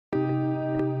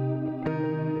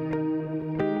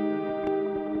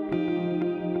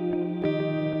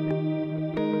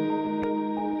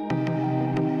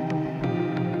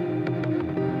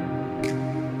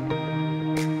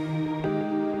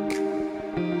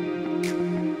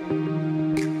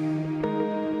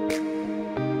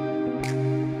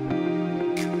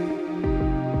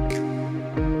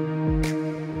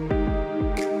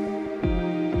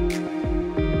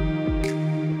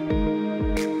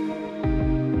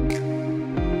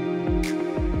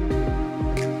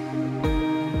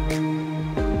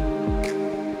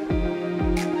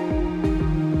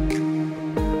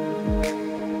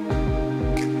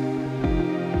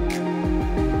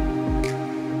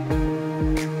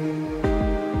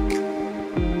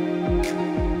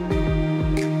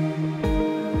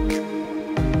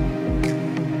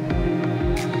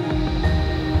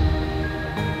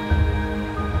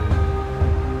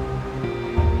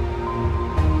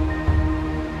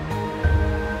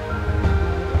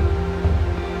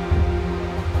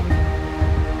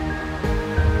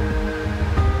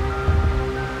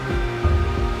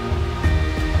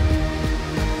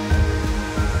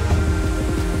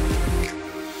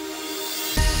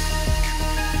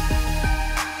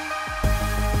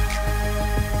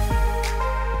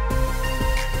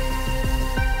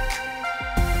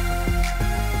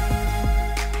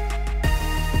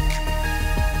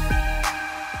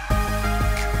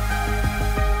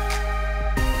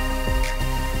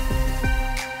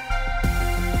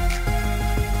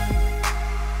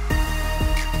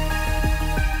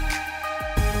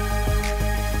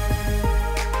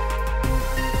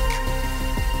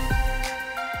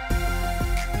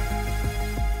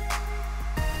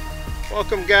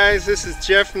Welcome guys, this is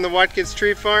Jeff from the Watkins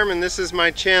Tree Farm and this is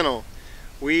my channel.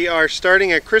 We are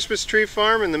starting a Christmas tree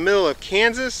farm in the middle of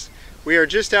Kansas. We are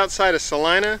just outside of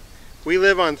Salina. We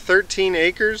live on 13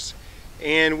 acres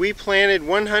and we planted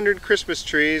 100 Christmas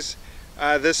trees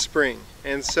this spring.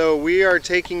 And so we are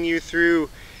taking you through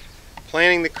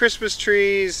planting the Christmas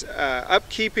trees,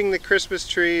 upkeeping the Christmas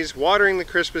trees, watering the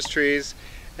Christmas trees,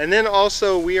 and then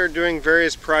also we are doing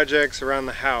various projects around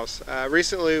the house.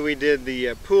 Recently we did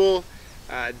the pool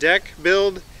deck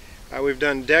build. We've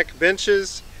done deck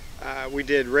benches. We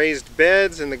did raised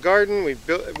beds in the garden.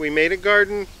 We made a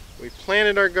garden. We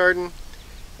planted our garden,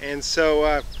 and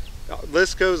so the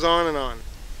list goes on and on.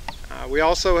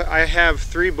 I have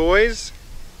 3 boys,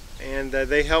 and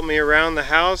they help me around the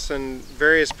house and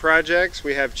various projects.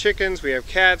 We have chickens, we have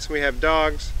cats, we have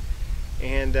dogs,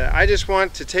 and I just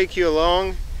want to take you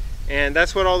along, and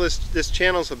that's what all this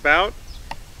channel's about.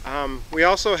 We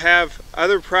also have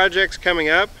other projects coming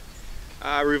up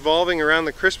revolving around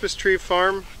the Christmas tree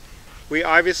farm. We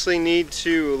obviously need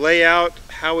to lay out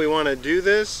how we want to do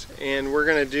this, and we're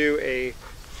going to do a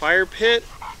fire pit.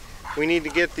 We need to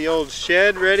get the old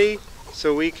shed ready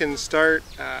so we can start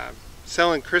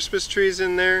selling Christmas trees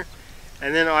in there,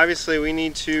 and then obviously we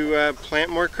need to plant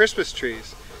more Christmas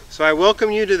trees. So I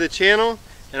welcome you to the channel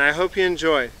and I hope you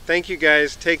enjoy. Thank you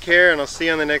guys, take care, and I'll see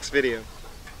you on the next video.